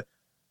area,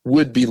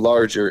 would be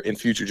larger in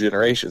future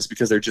generations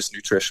because they're just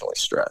nutritionally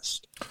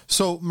stressed.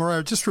 So,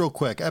 Mariah, just real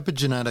quick,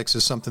 epigenetics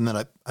is something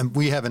that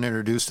we haven't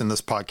introduced in this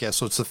podcast,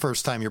 so it's the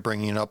first time you're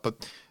bringing it up.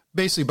 But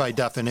basically, by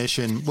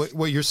definition,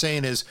 what you're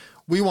saying is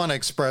we want to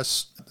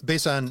express,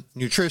 based on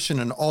nutrition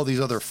and all these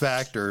other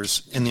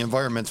factors in the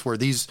environments where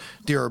these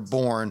deer are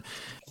born,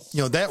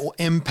 that will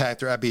impact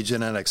their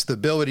epigenetics, the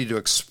ability to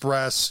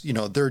express,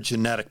 their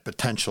genetic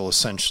potential,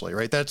 essentially,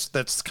 right?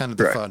 That's kind of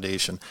the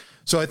foundation.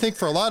 So I think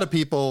for a lot of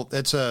people,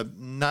 it's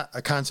not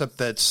a concept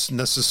that's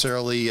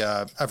necessarily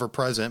ever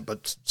present,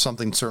 but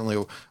something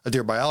certainly a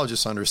deer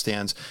biologist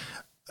understands.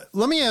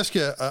 Let me ask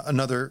you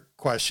another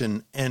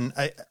question, and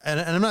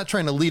I'm not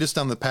trying to lead us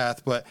down the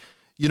path, but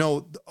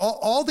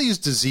all these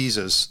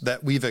diseases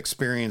that we've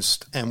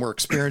experienced and we're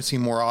experiencing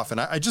more often.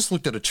 I just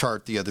looked at a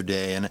chart the other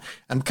day, and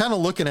I'm kind of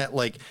looking at,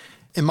 like,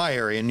 in my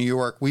area, in New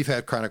York, we've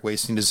had chronic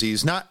wasting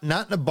disease, not in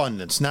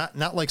abundance,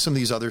 not like some of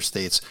these other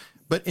states.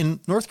 But in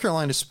North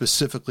Carolina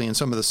specifically, in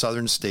some of the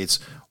southern states,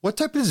 what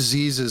type of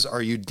diseases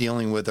are you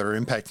dealing with that are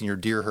impacting your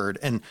deer herd?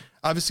 And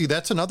obviously,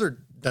 that's another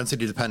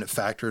density-dependent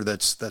factor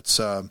that's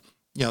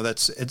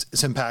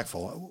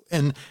impactful.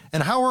 And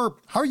how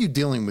are you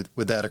dealing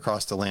with that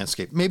across the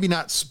landscape? Maybe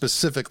not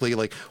specifically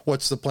like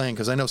what's the plan,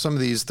 because I know some of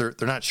these they're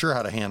not sure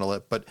how to handle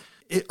it. But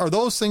are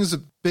those things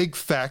big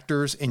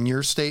factors in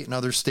your state and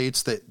other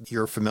states that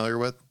you're familiar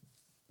with?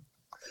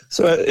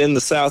 So in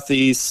the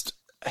Southeast,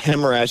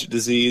 hemorrhagic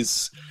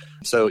disease.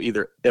 So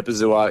either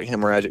epizootic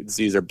hemorrhagic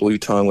disease or blue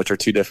tongue, which are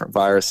two different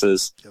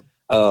viruses. Yep.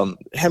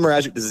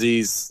 Hemorrhagic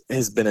disease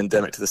has been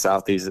endemic to the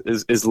Southeast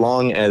as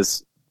long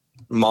as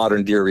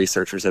modern deer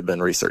researchers have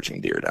been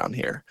researching deer down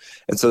here.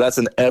 And so that's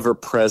an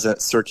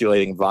ever-present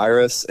circulating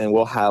virus, and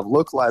we'll have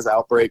localized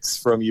outbreaks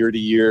from year to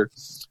year.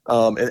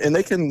 And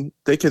they can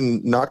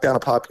knock down a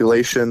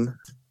population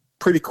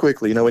pretty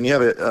quickly. You know, when you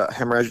have a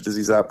hemorrhagic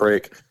disease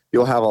outbreak,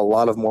 you'll have a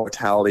lot of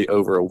mortality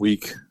over a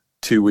week,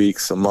 2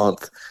 weeks, a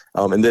month.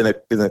 And then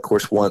of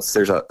course, once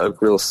there's a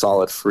real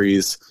solid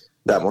freeze,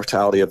 that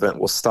mortality event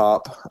will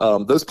stop.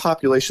 Those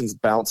populations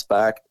bounce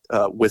back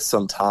with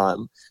some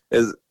time,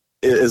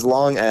 as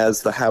long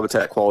as the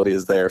habitat quality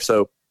is there.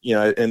 So, you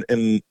know,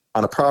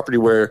 on a property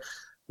where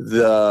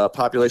the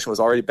population was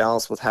already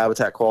balanced with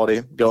habitat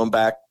quality, going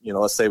back, you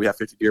know, let's say we have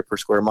 50 deer per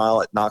square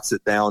mile, it knocks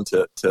it down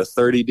to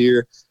 30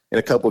 deer. In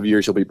a couple of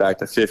years, you'll be back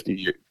to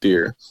 50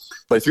 deer.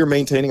 But if you're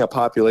maintaining a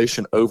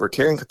population over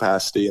carrying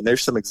capacity, and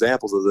there's some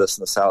examples of this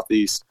in the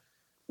Southeast,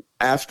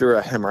 after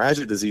a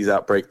hemorrhagic disease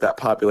outbreak, that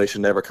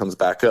population never comes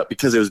back up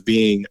because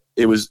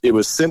it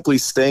was simply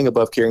staying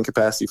above carrying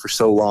capacity for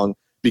so long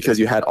because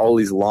you had all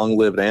these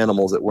long-lived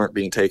animals that weren't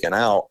being taken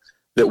out,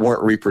 that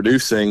weren't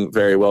reproducing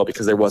very well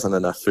because there wasn't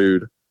enough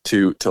food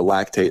to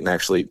lactate and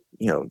actually,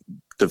 you know,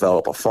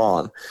 develop a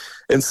fawn.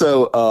 And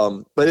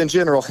so, but in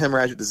general,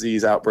 hemorrhagic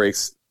disease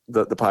outbreaks,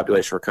 the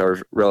population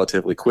recovers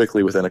relatively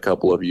quickly within a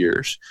couple of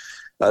years.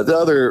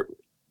 The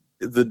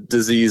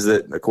disease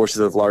that, of course,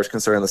 is of large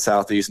concern in the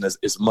Southeast and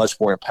is much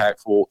more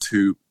impactful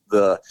to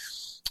the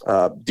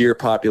deer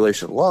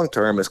population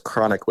long-term is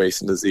chronic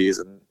wasting disease.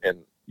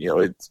 And you know,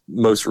 it's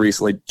most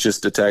recently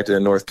just detected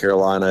in North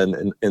Carolina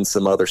and in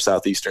some other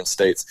southeastern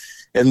states.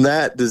 And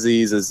that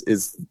disease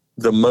is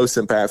the most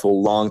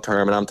impactful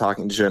long-term, and I'm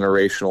talking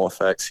generational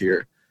effects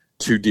here,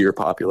 to deer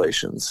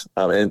populations.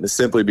 And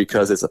simply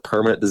because it's a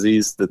permanent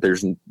disease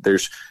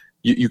that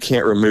you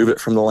can't remove it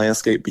from the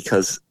landscape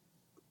because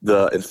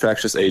the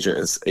infectious agent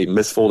is a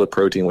misfolded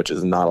protein, which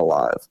is not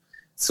alive.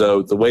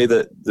 So the way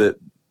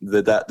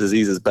that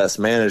disease is best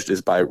managed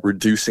is by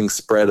reducing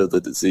spread of the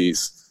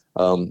disease.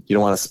 You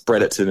don't want to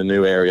spread it to the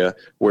new area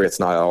where it's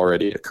not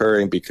already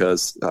occurring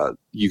because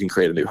you can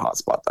create a new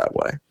hotspot that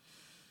way.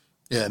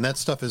 Yeah, and that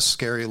stuff is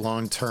scary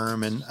long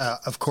term, and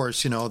of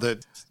course, you know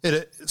that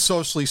it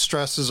socially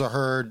stresses a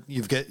herd.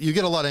 You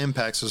get a lot of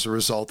impacts as a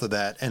result of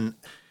that, and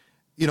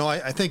you know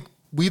I think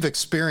we've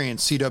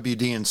experienced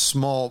CWD in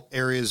small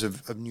areas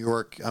of New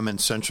York. I'm in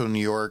central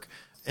New York,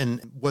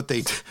 and what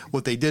they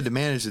did to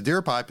manage the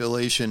deer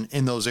population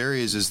in those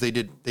areas is they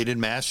did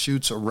mass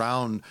shoots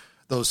around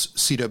those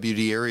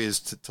CWD areas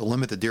to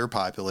limit the deer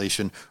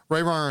population.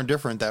 Right, wrong, or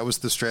indifferent, that was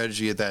the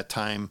strategy at that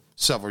time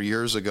several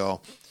years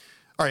ago.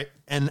 All right,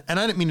 and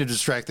I didn't mean to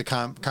distract the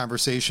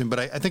conversation, but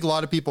I think a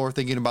lot of people are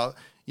thinking about,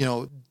 you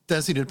know,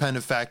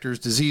 density-dependent factors,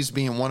 disease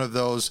being one of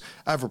those,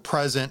 ever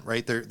present,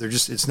 right? They're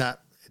just it's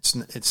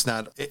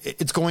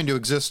going to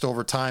exist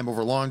over time,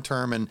 over long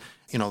term, and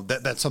you know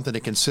that's something to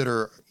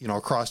consider, you know,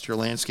 across your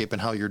landscape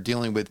and how you're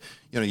dealing with,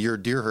 you know, your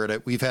deer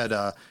herd. We've had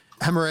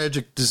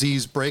hemorrhagic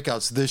disease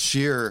breakouts this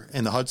year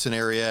in the Hudson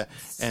area,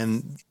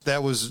 and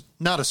that was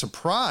not a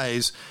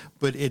surprise,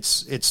 but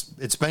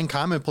it's been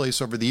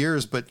commonplace over the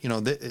years. But you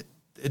know,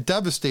 it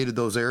devastated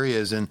those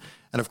areas, and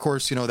of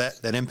course, you know,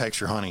 that impacts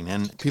your hunting,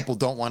 and people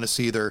don't want to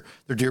see their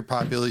deer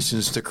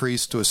populations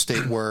decrease to a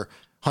state where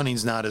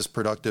hunting's not as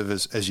productive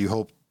as you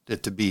hope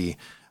it to be.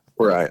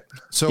 Right.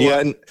 So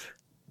yeah, and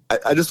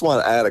I just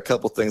want to add a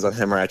couple things on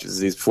hemorrhagic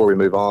disease before we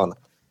move on.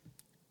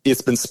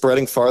 It's been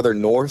spreading farther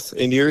north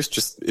in years,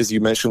 just as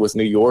you mentioned with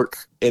New York,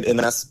 and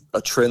that's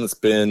a trend that's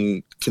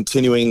been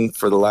continuing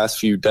for the last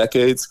few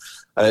decades,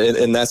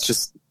 and that's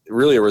just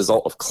really a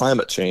result of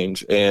climate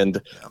change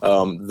and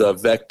the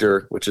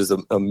vector, which is a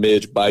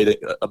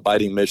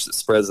biting midge that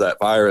spreads that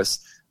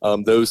virus.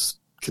 Those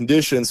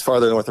conditions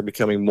farther north are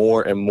becoming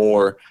more and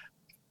more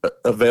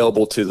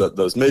available to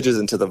those midges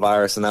and to the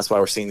virus, and that's why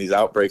we're seeing these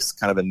outbreaks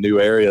kind of in new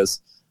areas.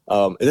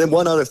 And then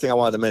one other thing I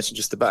wanted to mention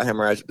just about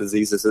hemorrhagic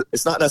disease is that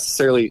it's not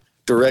necessarily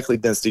directly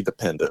density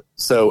dependent.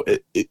 So,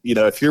 you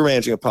know, if you're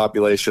managing a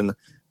population,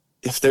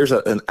 if there's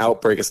an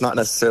outbreak, it's not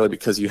necessarily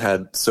because you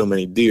had so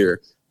many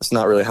deer. That's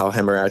not really how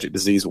hemorrhagic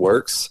disease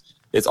works.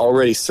 It's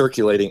already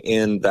circulating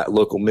in that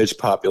local midge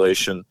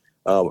population,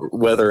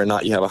 whether or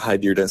not you have a high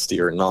deer density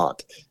or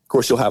not. Of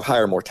course, you'll have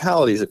higher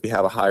mortalities if you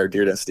have a higher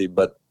deer density,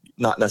 but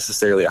not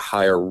necessarily a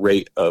higher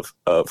rate of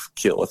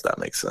kill, if that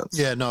makes sense.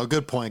 Yeah, no,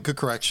 good point. Good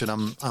correction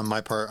on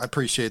my part. I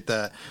appreciate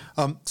that.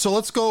 So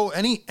let's go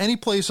any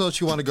place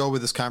else you want to go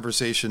with this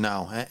conversation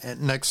now,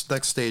 next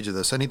stage of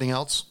this. Anything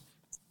else?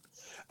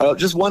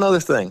 Just one other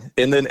thing.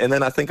 And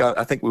then I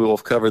think we will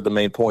have covered the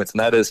main points, and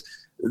that is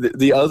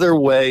the other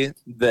way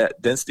that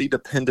density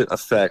dependent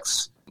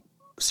effects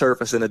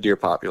surface in a deer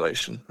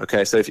population.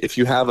 Okay. So if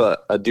you have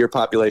a deer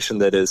population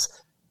that is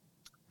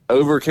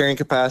over carrying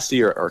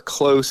capacity or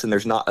close, and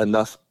there's not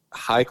enough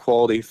high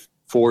quality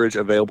forage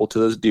available to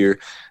those deer,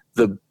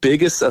 the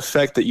biggest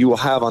effect that you will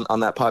have on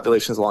that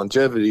population's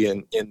longevity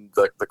and in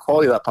the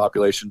quality of that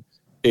population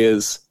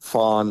is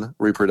fawn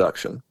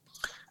reproduction.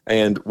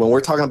 And when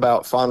we're talking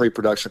about fawn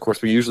reproduction, of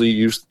course, we usually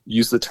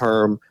use the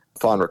term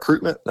fawn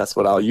recruitment. That's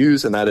what I'll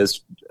use, and that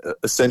is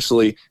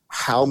essentially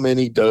how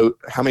many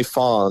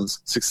fawns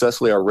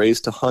successfully are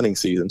raised to hunting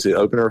season, to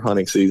opener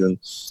hunting season,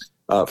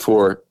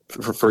 for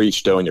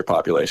each doe in your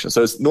population.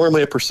 So it's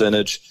normally a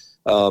percentage.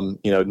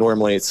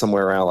 Normally it's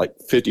somewhere around like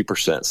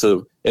 50%.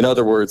 So in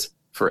other words,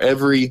 for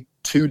every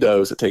 2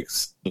 does,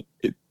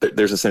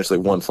 there's essentially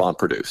 1 fawn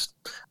produced.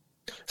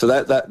 So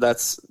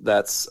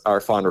that's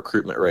our fawn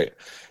recruitment rate.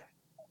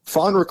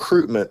 Fawn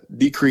recruitment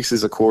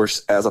decreases, of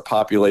course, as a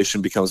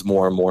population becomes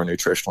more and more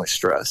nutritionally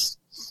stressed.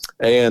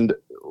 And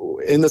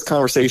in this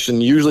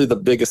conversation, usually the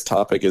biggest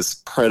topic is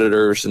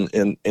predators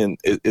and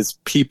is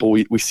people.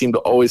 We seem to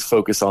always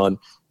focus on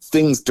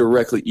things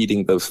directly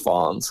eating those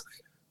fawns.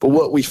 But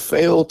what we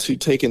fail to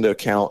take into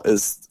account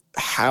is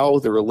how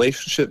the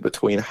relationship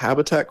between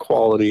habitat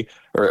quality,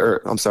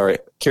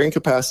 carrying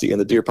capacity in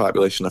the deer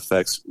population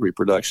affects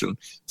reproduction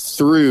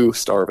through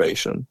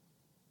starvation.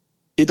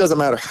 It doesn't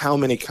matter how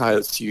many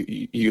coyotes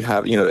you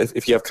have.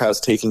 If you have coyotes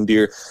taking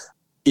deer,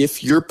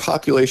 if your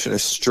population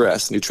is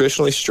stressed,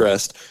 nutritionally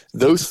stressed,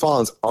 those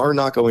fawns are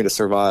not going to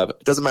survive.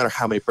 It doesn't matter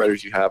how many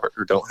predators you have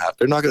or don't have.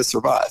 They're not going to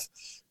survive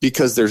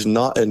because there's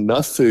not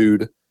enough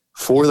food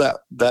for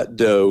that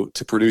doe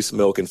to produce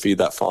milk and feed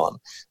that fawn.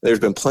 There's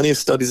been plenty of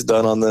studies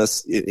done on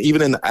this.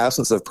 Even in the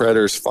absence of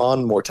predators,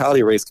 fawn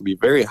mortality rates can be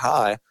very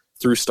high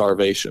through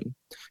starvation.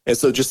 And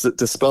so just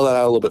to spell that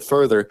out a little bit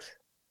further,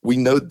 we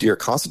know deer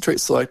concentrate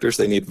selectors.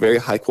 They need very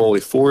high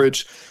quality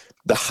forage.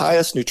 The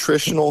highest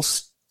nutritional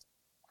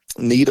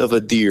need of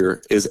a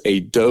deer is a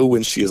doe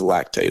when she is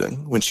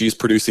lactating, when she's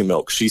producing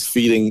milk. She's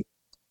feeding,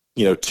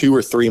 2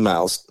 or 3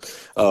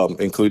 mouths,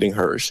 including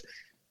hers.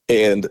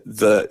 And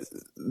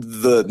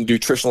the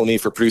nutritional need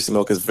for producing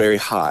milk is very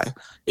high.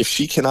 If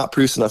she cannot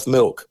produce enough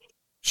milk,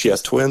 she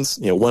has twins,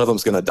 one of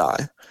them's going to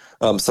die.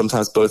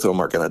 Sometimes both of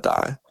them are going to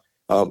die.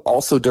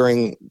 Also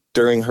during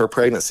her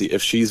pregnancy,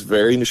 if she's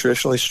very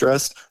nutritionally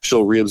stressed,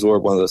 she'll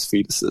reabsorb one of those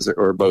fetuses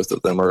or both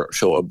of them, or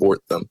she'll abort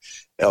them.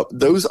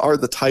 Those are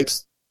the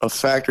types of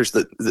factors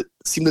that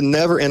seem to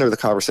never enter the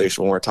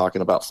conversation when we're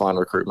talking about fawn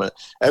recruitment.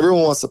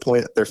 Everyone wants to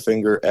point their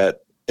finger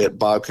at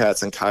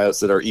bobcats and coyotes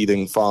that are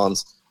eating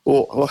fawns.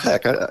 Well,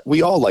 heck,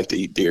 we all like to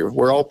eat deer.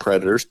 We're all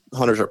predators.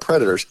 Hunters are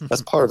predators.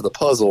 That's part of the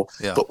puzzle.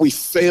 Yeah. But we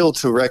fail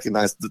to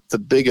recognize the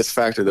biggest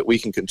factor that we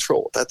can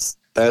control.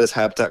 That is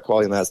habitat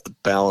quality, and that's the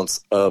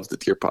balance of the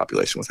deer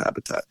population with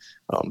habitat.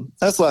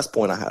 That's the last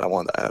point I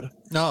wanted to add.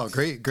 No,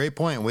 great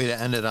point. Way to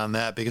end it on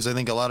that, because I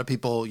think a lot of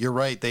people, you're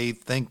right, they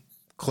think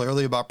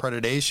clearly about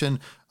predation,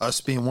 us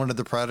being one of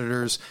the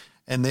predators,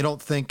 and they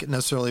don't think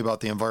necessarily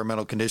about the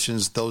environmental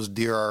conditions those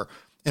deer are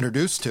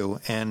introduced to,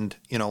 and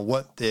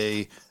what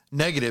the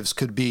negatives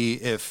could be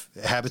if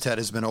habitat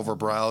has been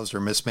overbrowsed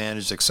or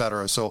mismanaged, et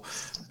cetera. So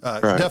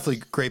right.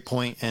 Definitely great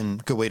point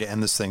and good way to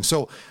end this thing.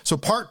 So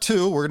part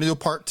 2, we're going to do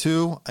part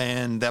 2,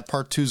 and that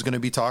part 2 is going to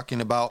be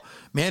talking about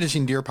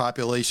managing deer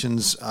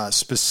populations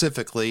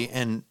specifically,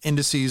 and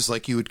indices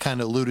like you had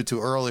kind of alluded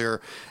to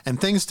earlier, and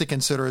things to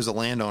consider as a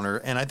landowner.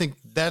 And I think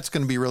that's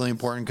going to be really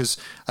important, because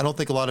I don't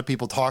think a lot of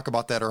people talk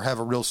about that or have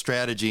a real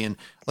strategy. And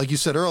like you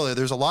said earlier,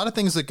 there's a lot of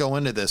things that go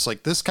into this,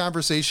 like this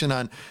conversation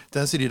on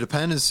density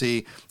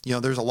dependency.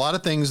 There's a lot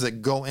of things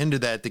that go into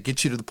that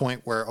get you to the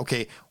point where,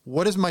 okay,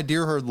 what is my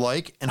deer herd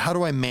like and how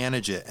do I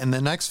manage it? And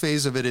the next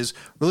phase of it is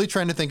really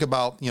trying to think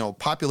about,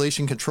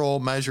 population control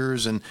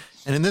measures, and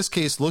in this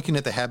case, looking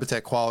at the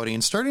habitat quality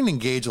and starting to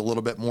engage a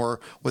little bit more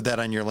with that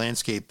on your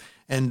landscape.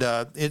 And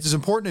it's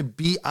important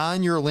to be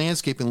on your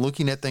landscape and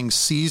looking at things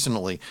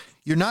seasonally.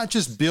 You're not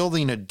just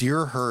building a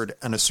deer herd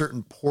on a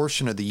certain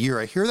portion of the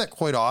year. I hear that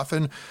quite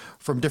often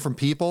from different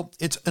people.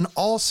 It's an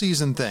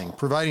all-season thing,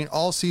 providing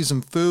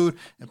all-season food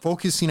and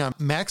focusing on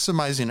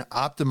maximizing and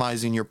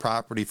optimizing your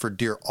property for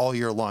deer all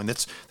year long.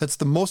 That's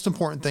the most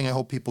important thing I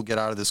hope people get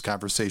out of this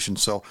conversation.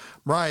 So,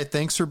 Mariah,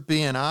 thanks for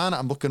being on.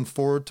 I'm looking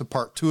forward to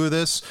part 2 of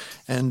this,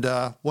 and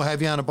we'll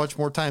have you on a bunch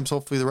more times,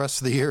 hopefully the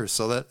rest of the year.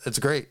 So that's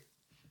great.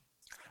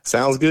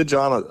 Sounds good,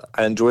 John.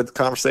 I enjoyed the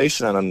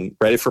conversation, and I'm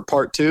ready for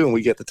part 2, and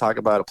we get to talk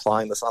about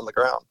applying this on the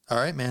ground. All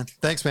right, man.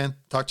 Thanks, man.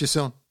 Talk to you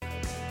soon.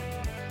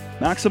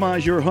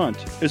 Maximize Your Hunt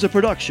is a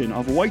production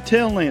of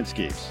Whitetail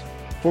Landscapes.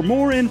 For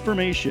more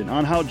information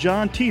on how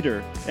John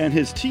Teeter and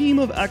his team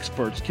of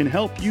experts can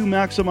help you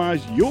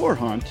maximize your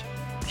hunt,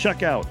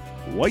 check out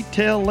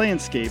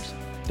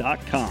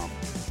whitetaillandscapes.com.